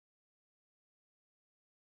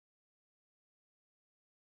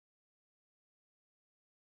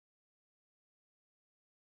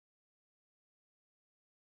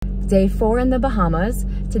day 4 in the Bahamas.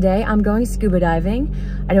 Today I'm going scuba diving.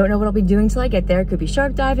 I don't know what I'll be doing till I get there. Could be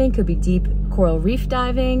shark diving, could be deep coral reef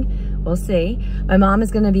diving. We'll see. My mom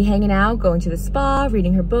is gonna be hanging out, going to the spa,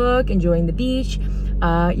 reading her book, enjoying the beach.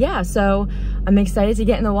 Yeah, so I'm excited to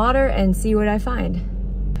get in the water and see what I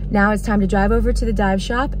find. Now it's time to drive over to the dive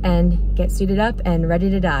shop and get suited up and ready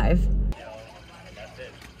to dive.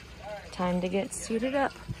 Time to get suited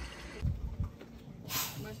up.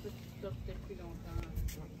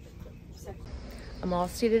 I'm all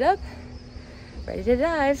suited up, ready to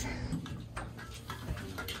dive.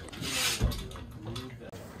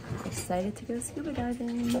 Excited to go scuba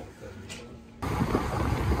diving.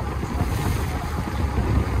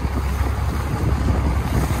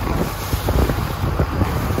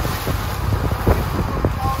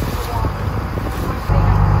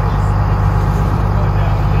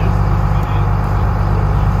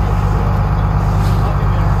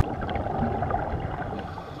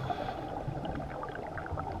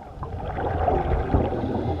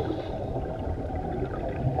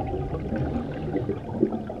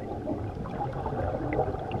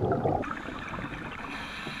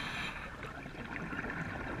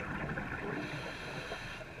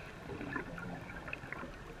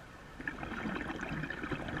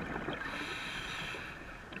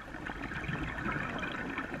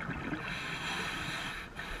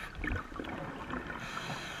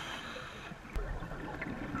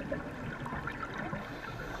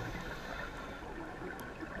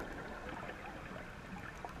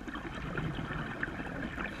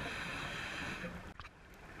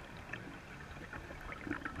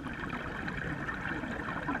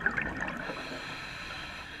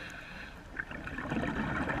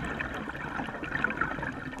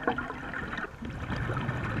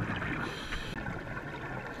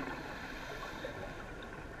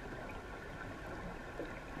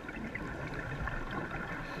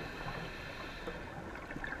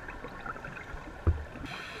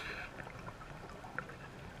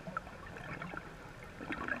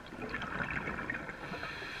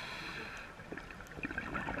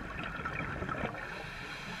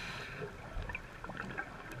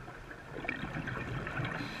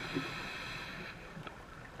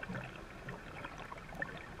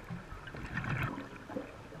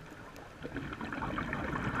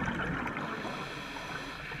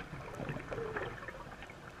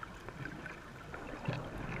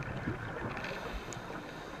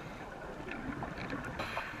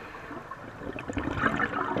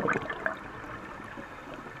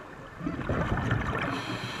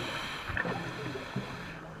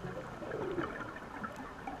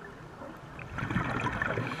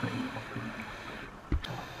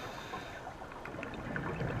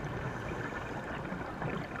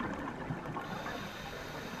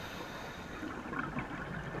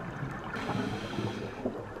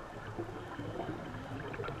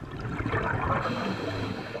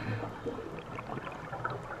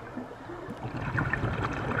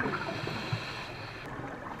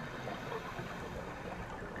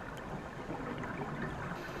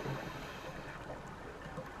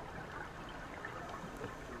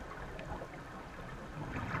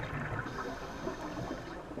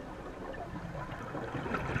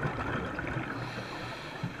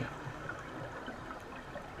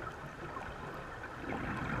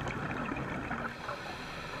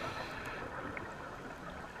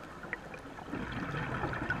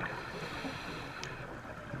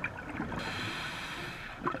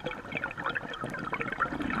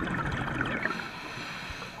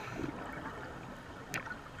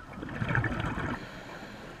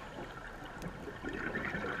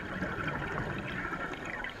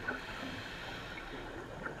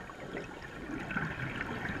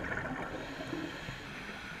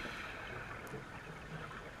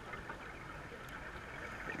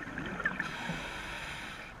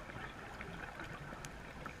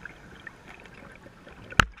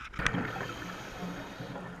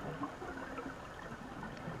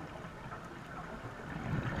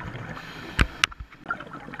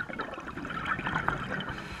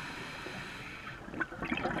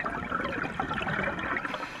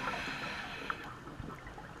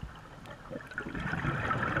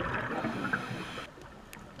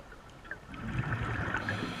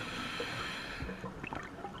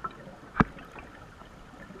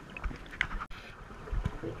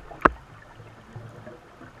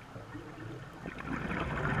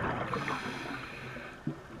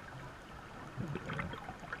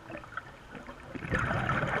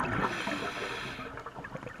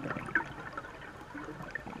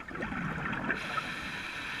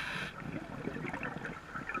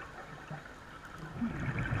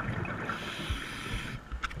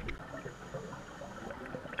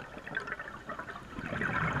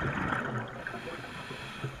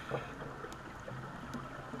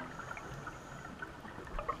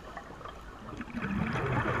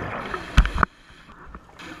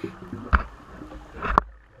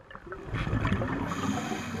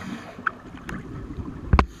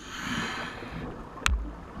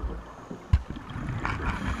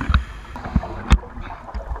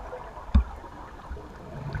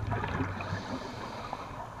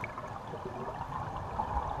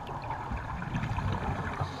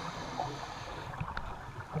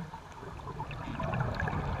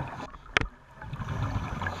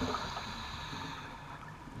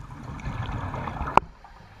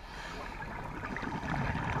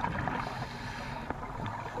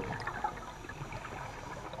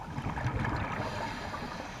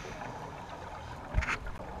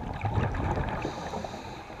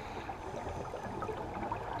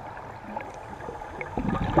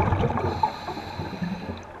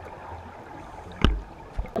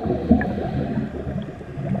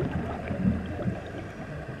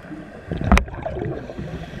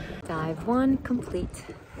 Dive 1 complete.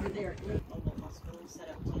 We're there at local hospital, set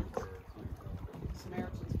up tents.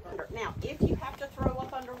 Samaritans. Now, if you have to throw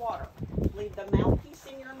up underwater, leave the mouthpiece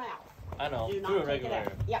in your mouth. I know. Do Through not a take it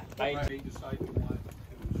regulator. out. Yep.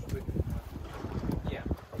 Yeah.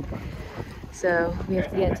 So we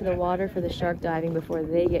have to get into the water for the shark diving before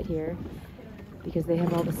they get here because they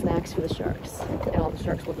have all the snacks for the sharks. And all the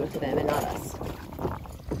sharks will go to them and not us.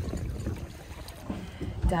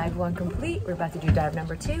 Dive 1 complete. We're about to do dive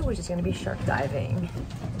number 2, which is going to be shark diving.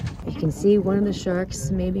 You can see one of the sharks,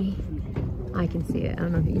 maybe. I can see it. I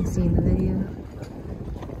don't know if you can see in the video.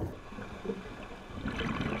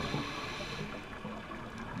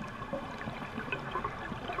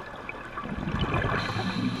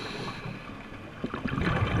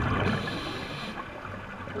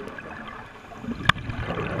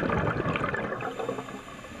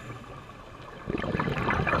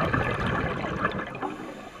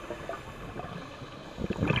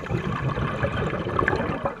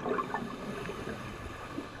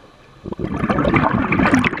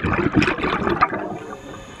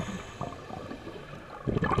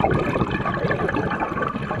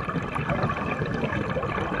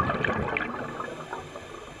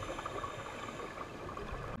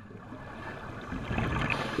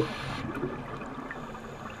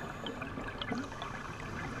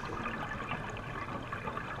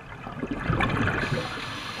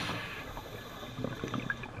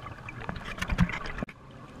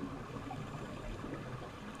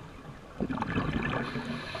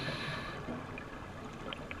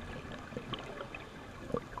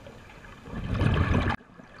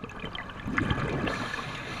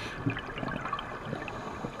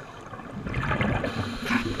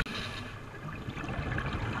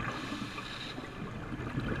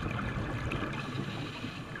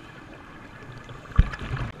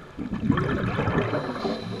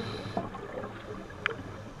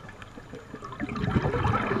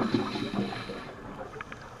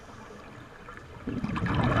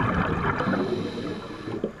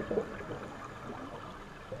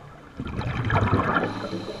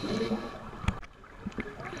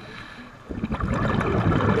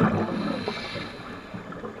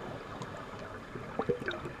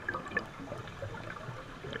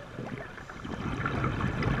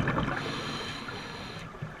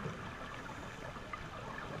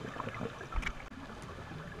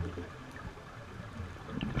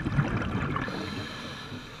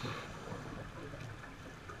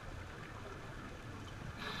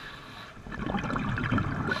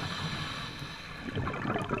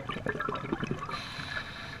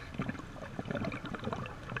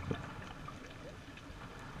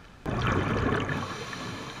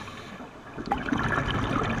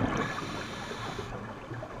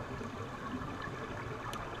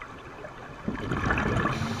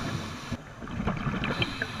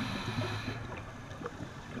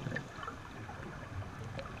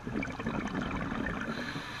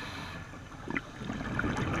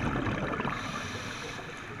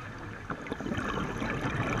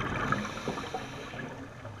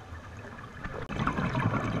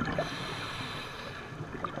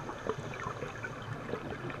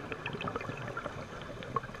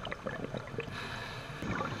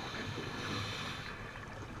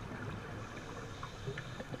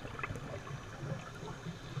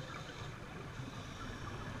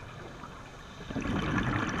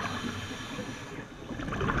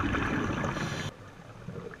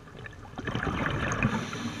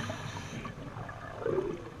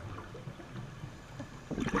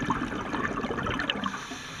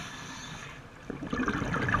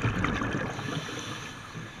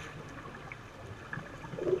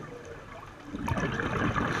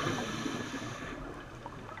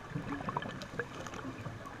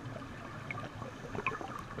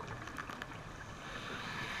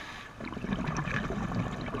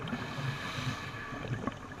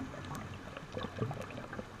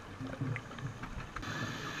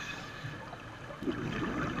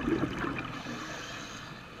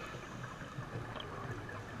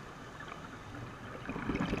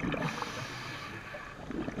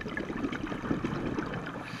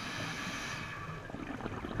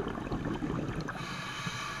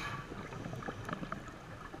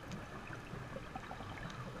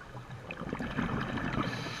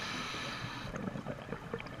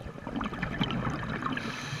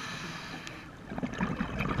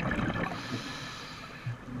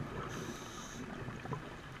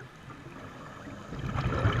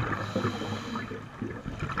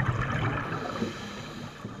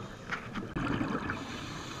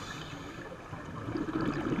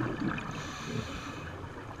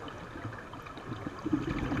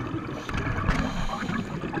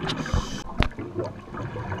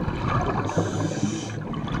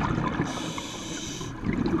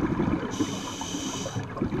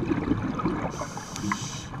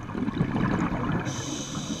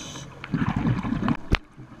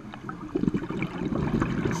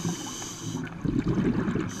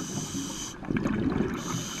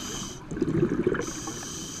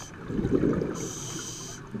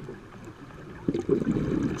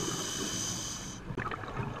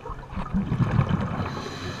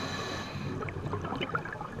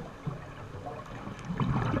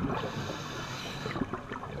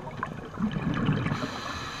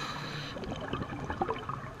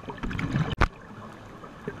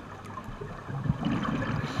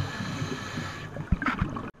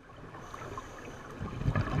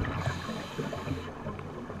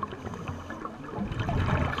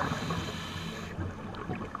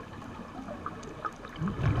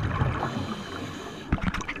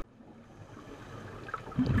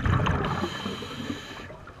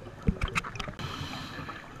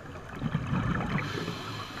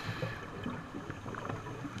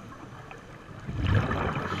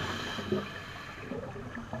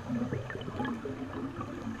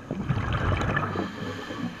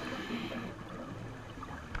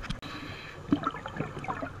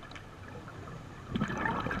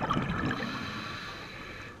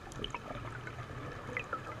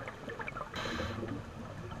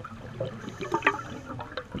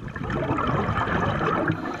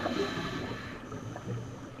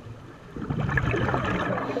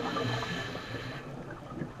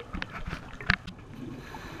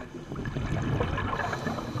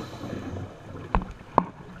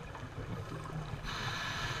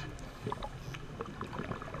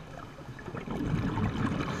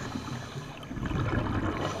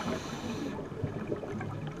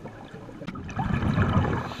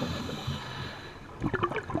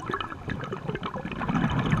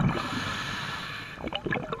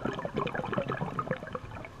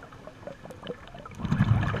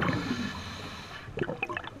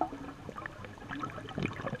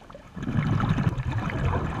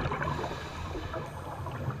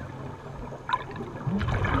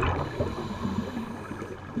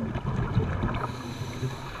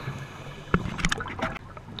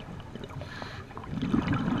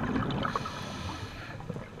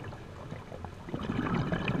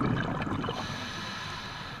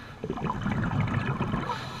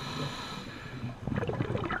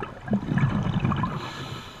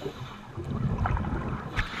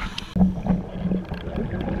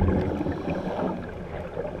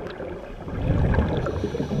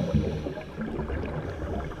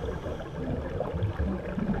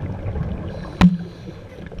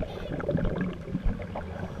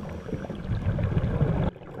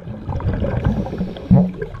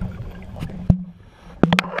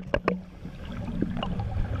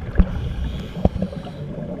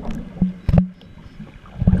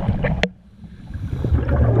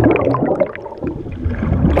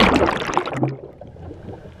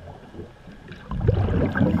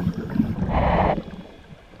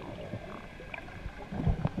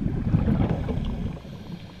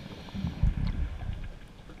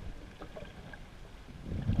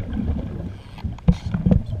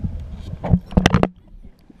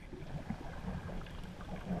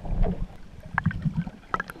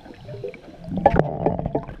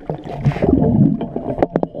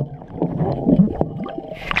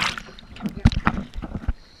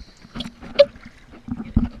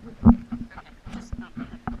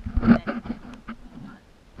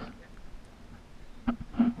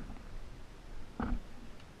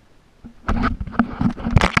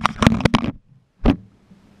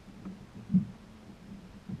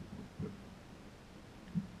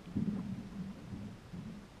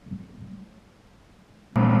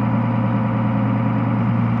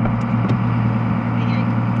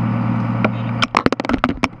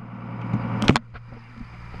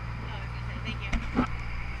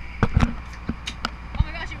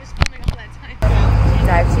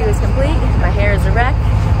 Dive 2 is complete. My hair is a wreck.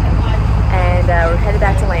 And we're headed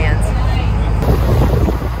back to land.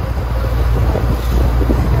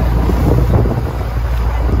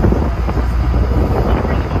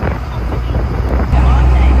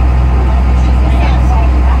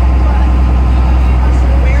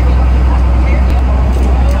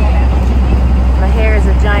 My hair is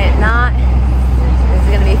a giant knot. This is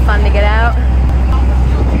going to be fun to get out.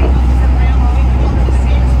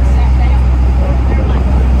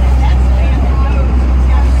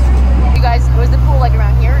 Was the pool like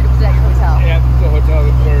around here, or was that your hotel? Yeah, the hotel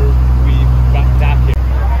where we got docked here.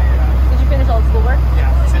 Did you finish all the schoolwork?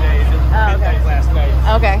 Yeah, today, midnight last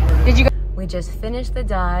night. Okay. Did you? We just finished the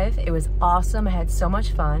dive. It was awesome. I had so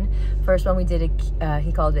much fun. First one we did,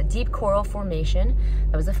 he called it deep coral formation.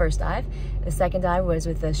 That was the first dive. The second dive was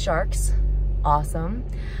with the sharks. Awesome.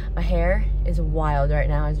 My hair is wild right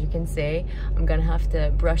now, as you can see. I'm gonna have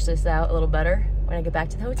to brush this out a little better when I get back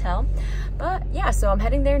to the hotel. But yeah, so I'm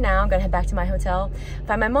heading there now. I'm gonna head back to my hotel,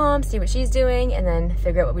 find my mom, see what she's doing, and then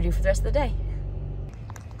figure out what we do for the rest of the day.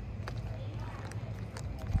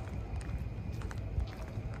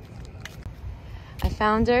 I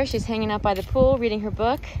found her. She's hanging out by the pool, reading her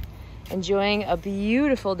book, enjoying a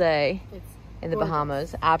beautiful day in the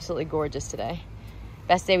Bahamas. Absolutely gorgeous today.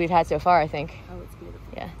 Best day we've had so far, I think. Oh, it's beautiful.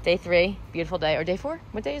 Yeah, day 3, beautiful day. Or day 4?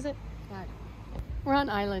 What day is it? We're on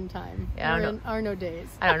island time. Yeah, We're in Arno days.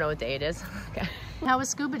 I don't know what day it is. Okay. How was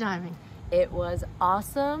scuba diving? It was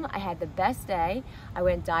awesome. I had the best day. I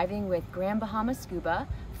went diving with Grand Bahama Scuba.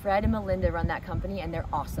 Fred and Melinda run that company, and they're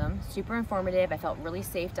awesome. Super informative. I felt really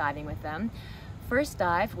safe diving with them. First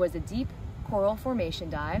dive was a deep coral formation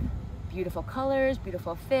dive. Beautiful colors,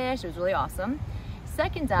 beautiful fish. It was really awesome.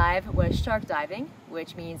 Second dive was shark diving,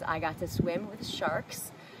 which means I got to swim with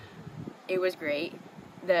sharks. It was great.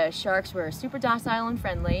 The sharks were super docile and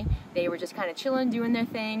friendly. They were just kind of chilling, doing their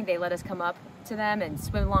thing. They let us come up to them and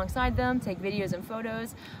swim alongside them, take videos and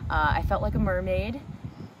photos. I felt like a mermaid.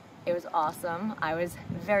 It was awesome. I was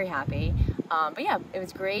very happy. But yeah, it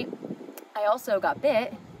was great. I also got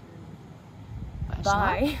bit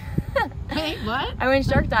by... Wait, what? I went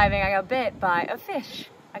shark diving. I got bit by a fish.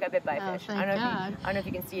 I got bit by a fish. Thank I don't know if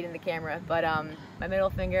you can see it in the camera, but my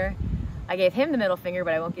middle finger, I gave him the middle finger,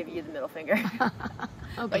 but I won't give you the middle finger.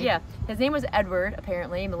 Okay. But yeah, his name was Edward,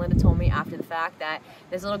 apparently. Melinda told me after the fact that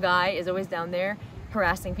this little guy is always down there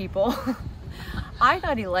harassing people. I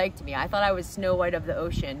thought he liked me. I thought I was Snow White of the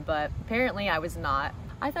ocean, but apparently I was not.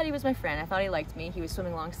 I thought he was my friend. I thought he liked me. He was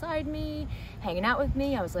swimming alongside me, hanging out with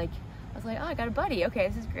me. I was like, oh, I got a buddy. Okay,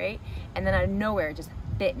 this is great. And then out of nowhere, it just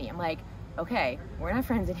bit me. I'm like, okay, we're not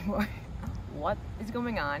friends anymore. What is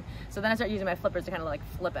going on? So then I started using my flippers to kind of like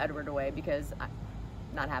flip Edward away because I'm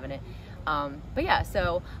not having it. But yeah,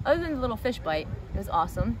 so other than the little fish bite, it was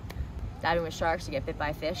awesome. Diving with sharks, you get bit by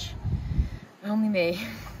a fish. Only me.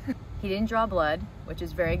 He didn't draw blood, which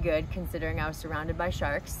is very good considering I was surrounded by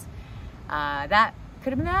sharks. That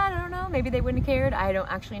could have been bad, I don't know. Maybe they wouldn't have cared, I don't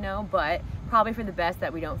actually know, but probably for the best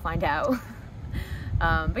that we don't find out.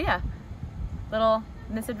 But yeah, little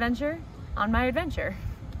misadventure on my adventure.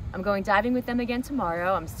 I'm going diving with them again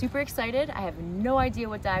tomorrow. I'm super excited. I have no idea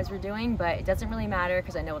what dives we're doing, but it doesn't really matter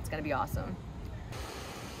because I know it's gonna be awesome.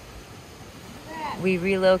 We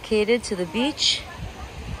relocated to the beach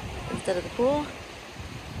instead of the pool.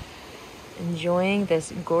 Enjoying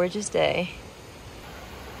this gorgeous day.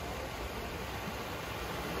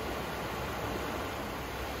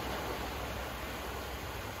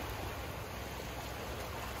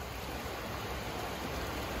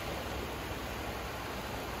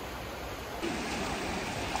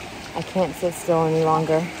 I can't sit still any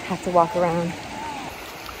longer. I have to walk around.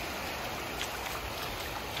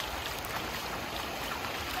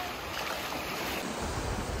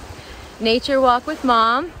 Nature walk with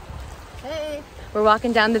Mom. Hey. We're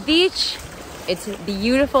walking down the beach. It's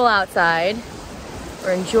beautiful outside.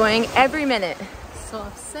 We're enjoying every minute.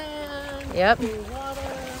 Soft sand. Yep. Cool water.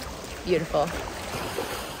 Beautiful.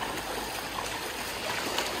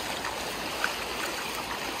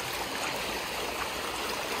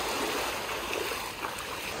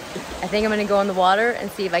 I think I'm gonna go in the water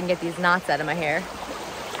and see if I can get these knots out of my hair.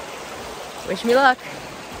 Wish me luck.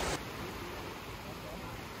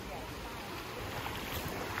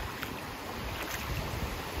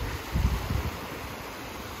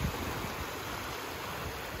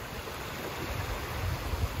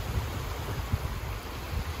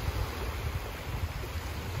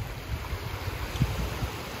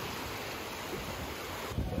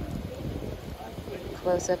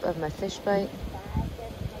 Close-up of my fish bite.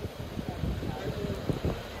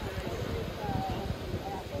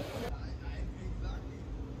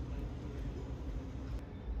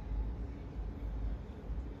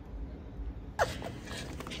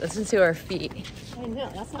 Listen to our feet. I know,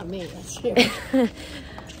 that's not me, that's you.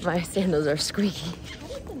 My sandals are squeaky.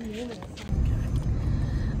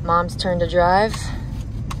 Mom's turn to drive.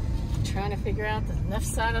 Trying to figure out the left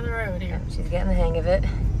side of the road here. She's getting the hang of it.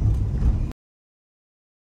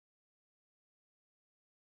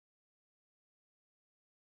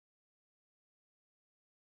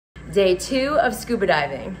 Day 2 of scuba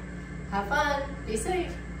diving. Have fun, be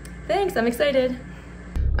safe. Thanks, I'm excited.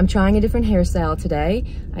 I'm trying a different hairstyle today.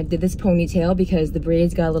 I did this ponytail because the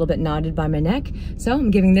braids got a little bit knotted by my neck. So I'm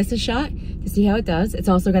giving this a shot to see how it does. It's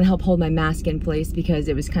also gonna help hold my mask in place because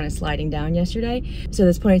it was kind of sliding down yesterday. So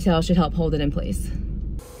this ponytail should help hold it in place.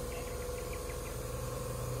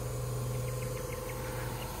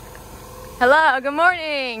 Hello, good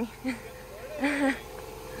morning.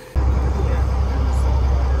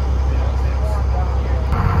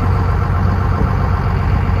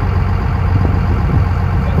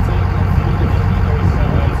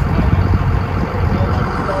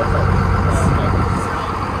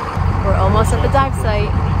 Almost at the dive site.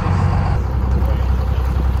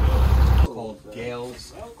 It's called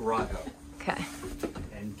Gale's Grotto. Okay.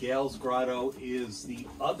 And Gale's Grotto is the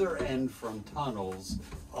other end from tunnels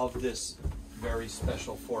of this very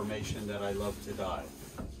special formation that I love to dive.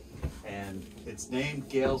 And it's named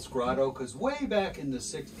Gale's Grotto because way back in the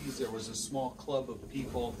 60s there was a small club of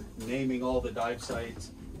people naming all the dive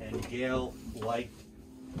sites, and Gale liked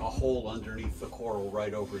a hole underneath the coral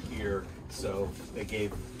right over here, so they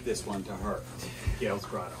gave this one to her, Gale's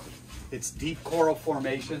Grotto. It's deep coral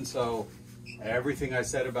formation, so everything I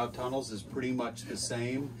said about tunnels is pretty much the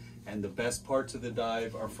same, and the best parts of the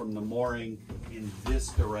dive are from the mooring in this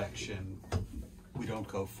direction. We don't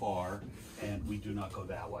go far, and we do not go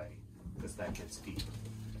that way, because that gets deep.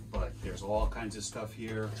 But there's all kinds of stuff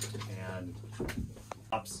here, and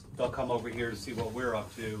they'll come over here to see what we're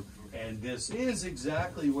up to. And this is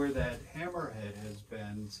exactly where that hammerhead has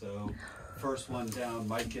been, so first one down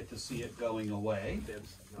might get to see it going away.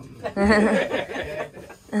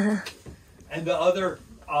 And the other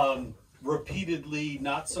repeatedly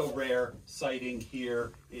not so rare sighting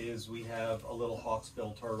here is we have a little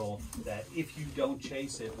hawksbill turtle that if you don't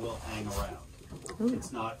chase it will hang around. Ooh.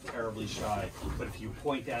 It's not terribly shy, but if you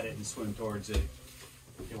point at it and swim towards it,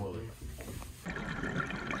 it will leave.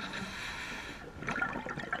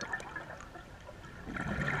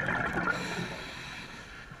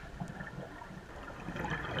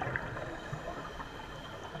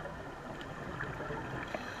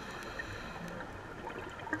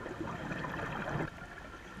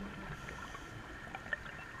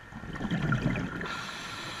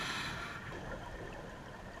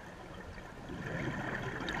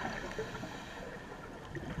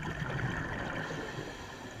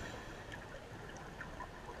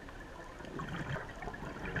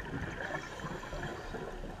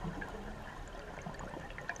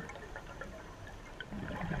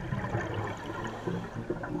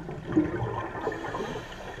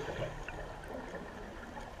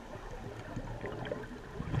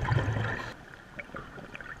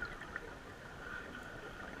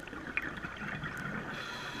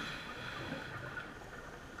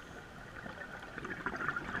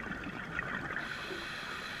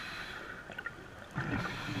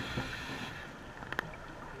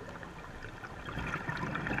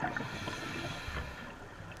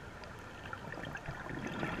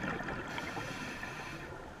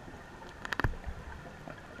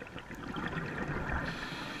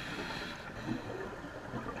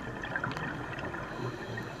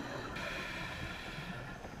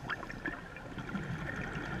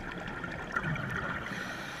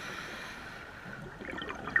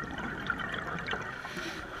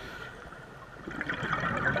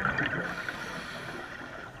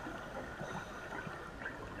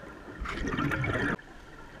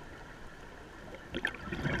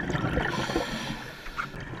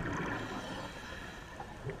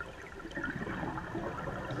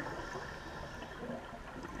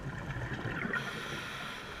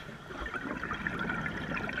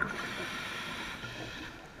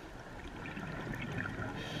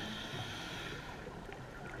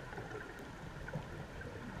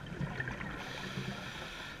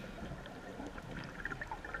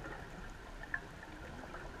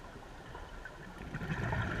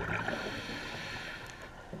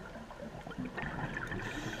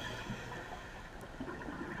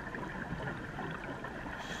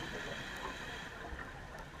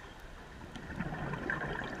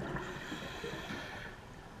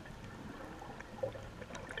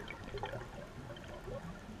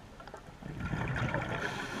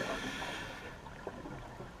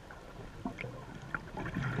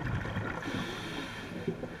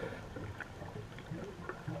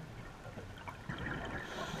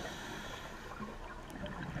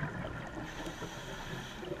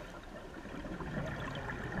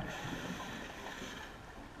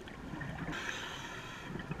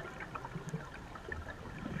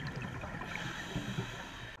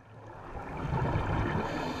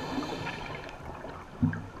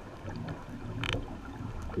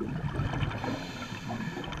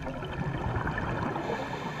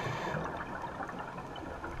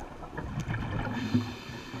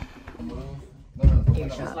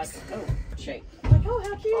 She's like, drops. oh, shake. I'm like, oh,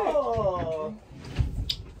 how cute. Oh,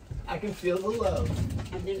 I can feel the love.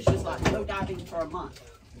 And then she's like, go diving for a month.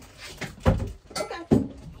 Okay.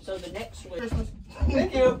 So the next week,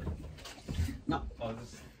 Thank you. no,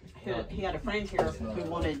 he had a friend here who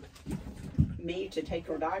wanted me to take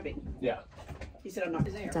her diving. Yeah. He said, I'm not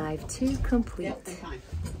there. Dive 2 complete. Yep, in time.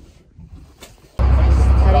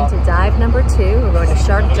 Heading to dive number 2. We're going to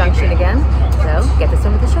Shark Junction again. So get this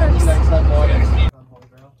in with the sharks.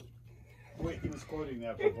 Wait, he was quoting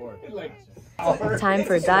that before. Time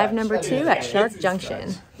for dive number 2 at Shark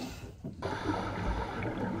Junction.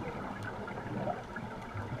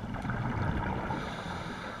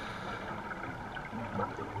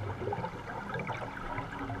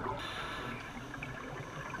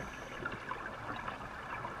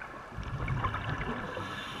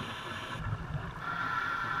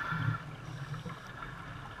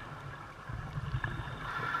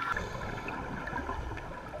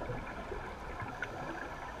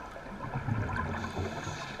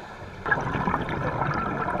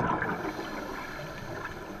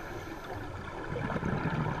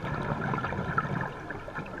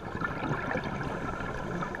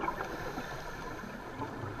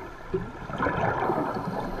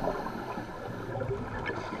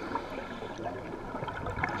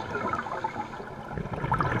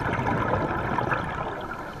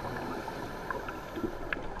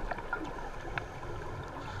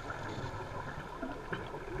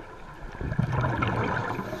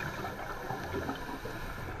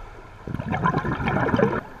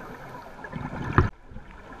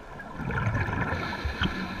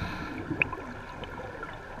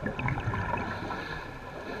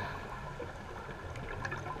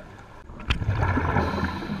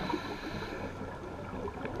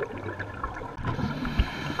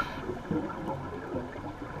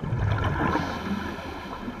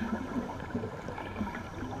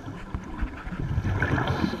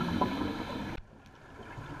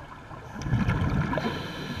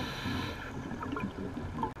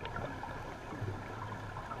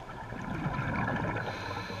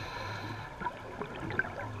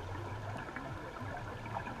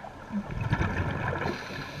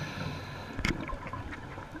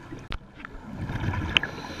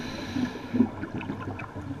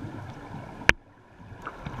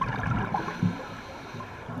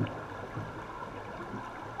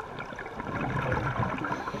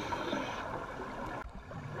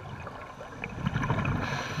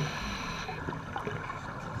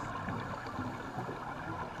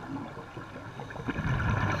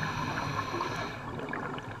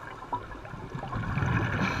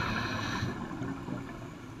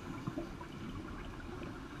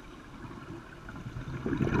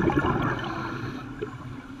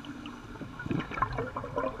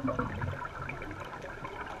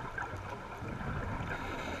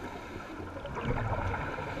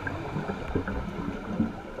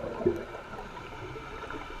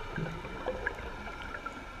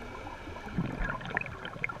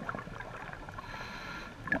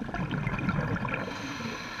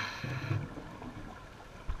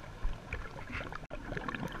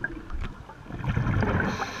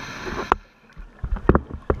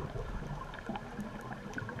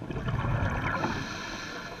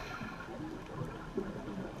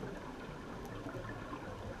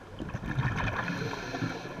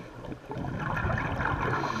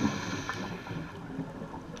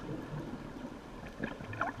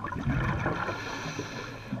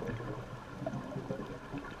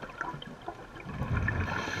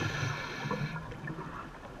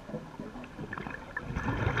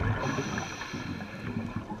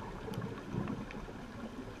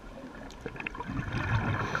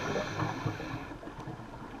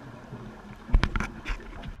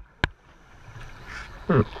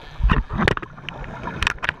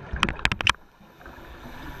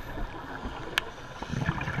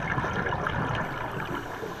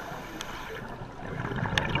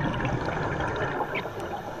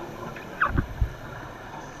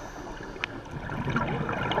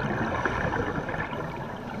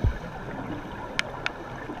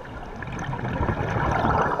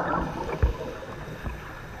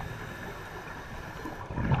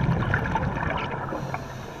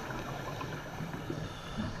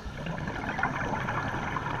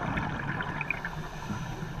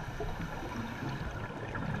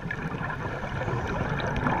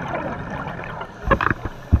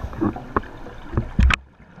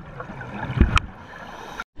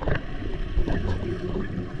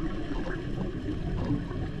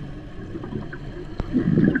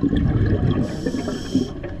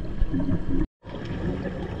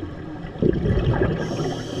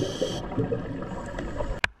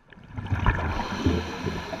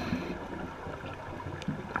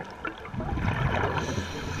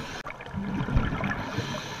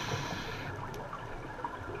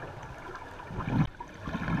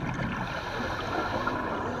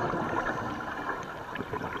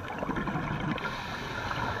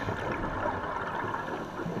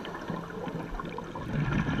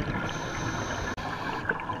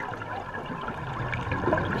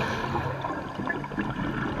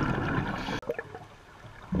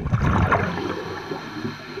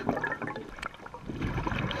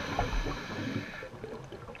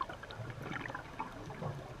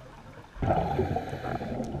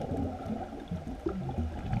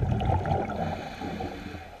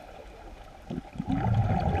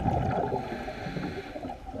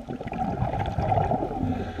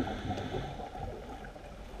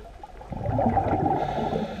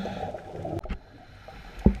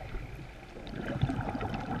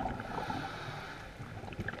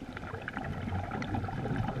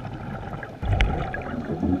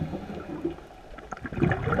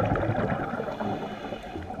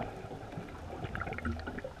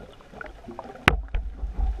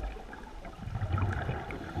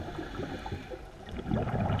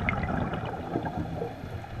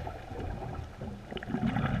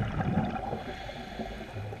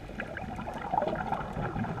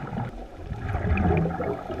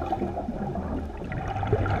 Dive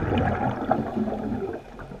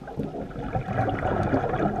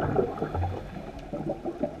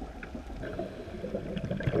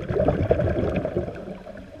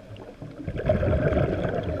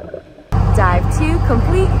 2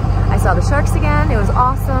 complete. I saw the sharks again. It was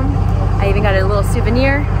awesome. I even got a little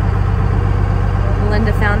souvenir.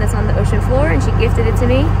 Melinda found this on the ocean floor and she gifted it to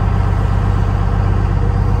me.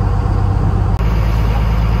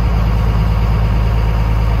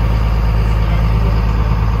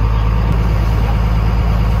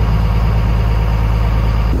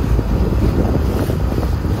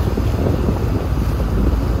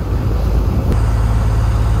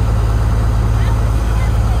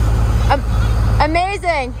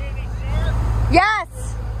 Amazing. Yes.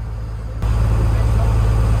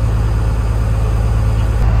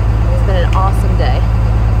 It's been an awesome day.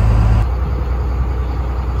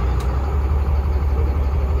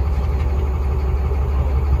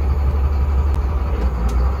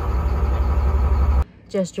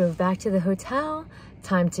 Just drove back to the hotel.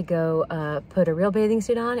 Time to go put a real bathing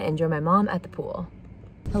suit on and join my mom at the pool.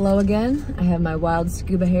 Hello again. I have my wild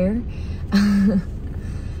scuba hair.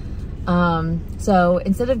 So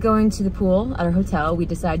instead of going to the pool at our hotel, we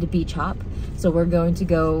decided to beach hop. So we're going to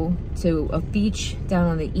go to a beach down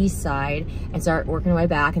on the east side and start working our way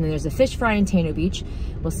back. And then there's a fish fry in Tano Beach.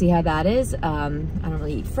 We'll see how that is. I don't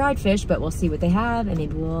really eat fried fish, but we'll see what they have and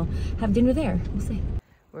maybe we'll have dinner there. We'll see.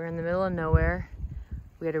 We're in the middle of nowhere.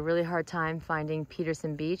 We had a really hard time finding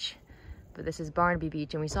Peterson Beach, but this is Barnaby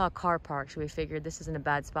Beach and we saw a car park, so we figured this isn't a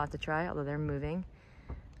bad spot to try, although they're moving.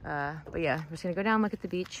 But yeah, we're just gonna go down and look at the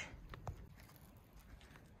beach.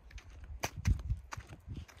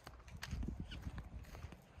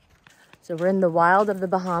 So we're in the wild of the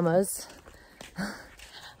Bahamas.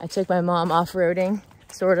 I took my mom off-roading,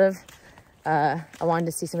 sort of. I wanted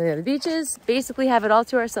to see some of the other beaches, basically have it all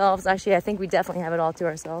to ourselves. Actually, I think we definitely have it all to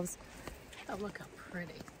ourselves. Oh, look how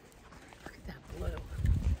pretty. Look at that blue.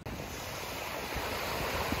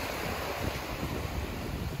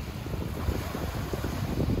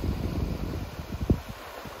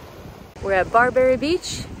 We're at Barnaby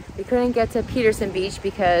Beach. We couldn't get to Peterson Beach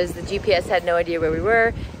because the GPS had no idea where we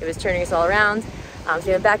were. It was turning us all around. So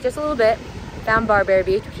we went back just a little bit, found Barnaby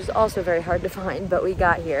Beach, which is also very hard to find, but we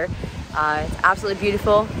got here. It's absolutely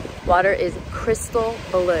beautiful. Water is crystal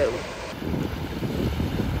blue.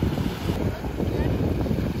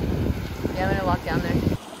 Yeah, I'm gonna walk down there.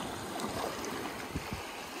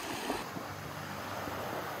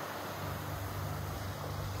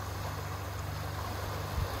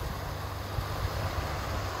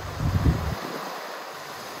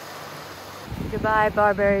 Goodbye,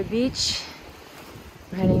 Barnaby Beach.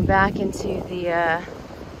 We're heading back into the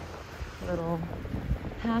little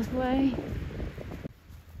pathway.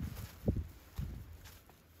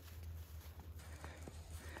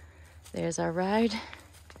 There's our ride.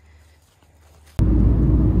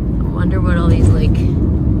 I wonder what all these like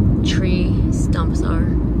tree stumps are.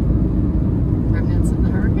 Remnants of the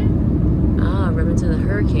hurricane? Ah, remnants of the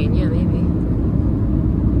hurricane. Yeah, maybe.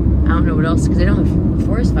 I don't know what else, because they don't have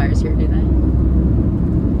forest fires here, do they?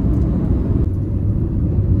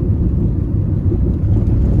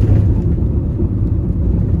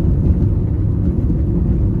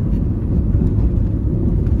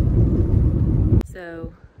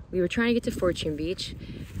 We were trying to get to Fortune Beach.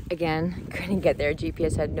 Again, couldn't get there.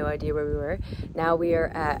 GPS had no idea where we were. Now we are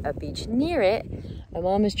at a beach near it. My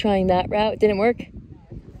mom is trying that route. Didn't work?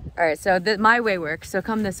 All right, so my way works, so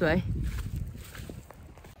come this way.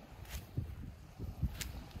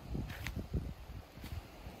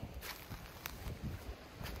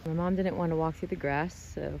 My mom didn't want to walk through the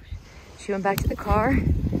grass, so she went back to the car.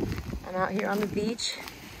 I'm out here on the beach.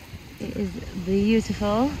 It is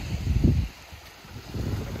beautiful.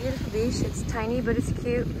 Beautiful beach. It's tiny, but it's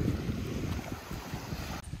cute.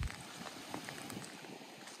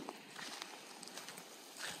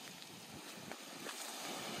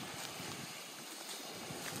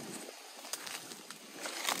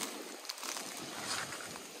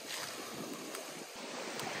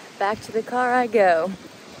 Back to the car I go.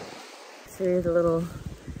 So here's a little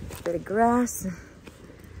bit of grass.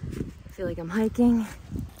 I feel like I'm hiking.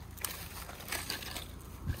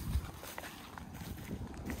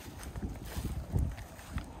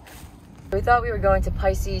 We thought we were going to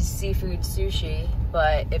Pisces Seafood Sushi,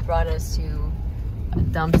 but it brought us to a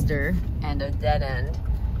dumpster and a dead end.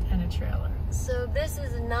 And a trailer. So this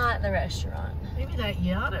is not the restaurant. Maybe that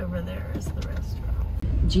yacht over there is the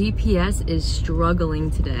restaurant. GPS is struggling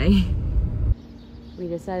today. We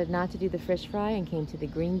decided not to do the fish fry and came to the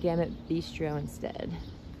Green Gamut Bistro instead.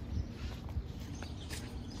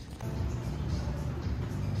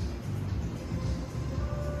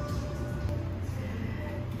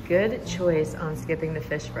 Good choice on skipping the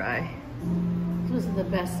fish fry. This is the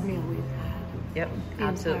best meal we've had. Yep, the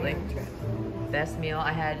absolutely. entire trip. Best meal.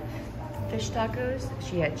 I had fish tacos.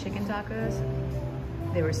 She had chicken tacos.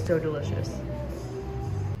 They were so delicious.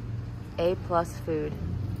 A+ food.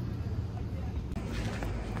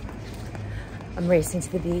 I'm racing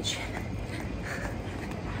to the beach.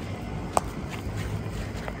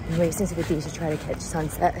 I'm racing to the beach to try to catch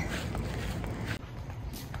sunset.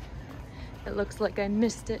 It looks like I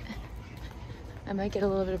missed it. I might get a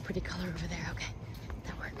little bit of pretty color over there. Okay,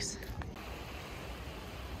 that works.